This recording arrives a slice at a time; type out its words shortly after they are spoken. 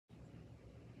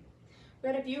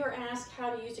But if you are asked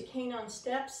how to use a cane on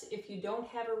steps, if you don't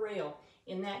have a rail,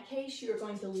 in that case, you're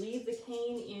going to leave the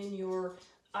cane in your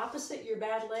opposite your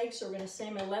bad leg. So we're going to say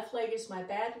my left leg is my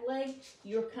bad leg.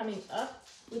 You're coming up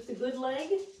with the good leg,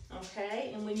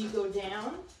 okay? And when you go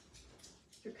down,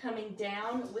 you're coming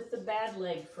down with the bad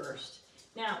leg first.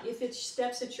 Now, if it's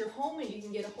steps at your home and you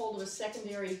can get a hold of a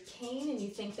secondary cane and you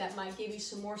think that might give you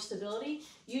some more stability,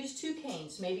 use two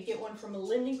canes. Maybe get one from a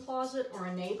lending closet or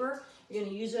a neighbor. You're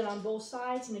going to use it on both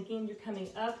sides. And again, you're coming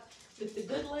up with the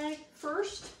good leg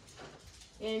first,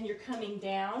 and you're coming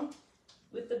down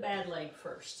with the bad leg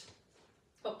first.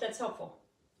 Hope that's helpful.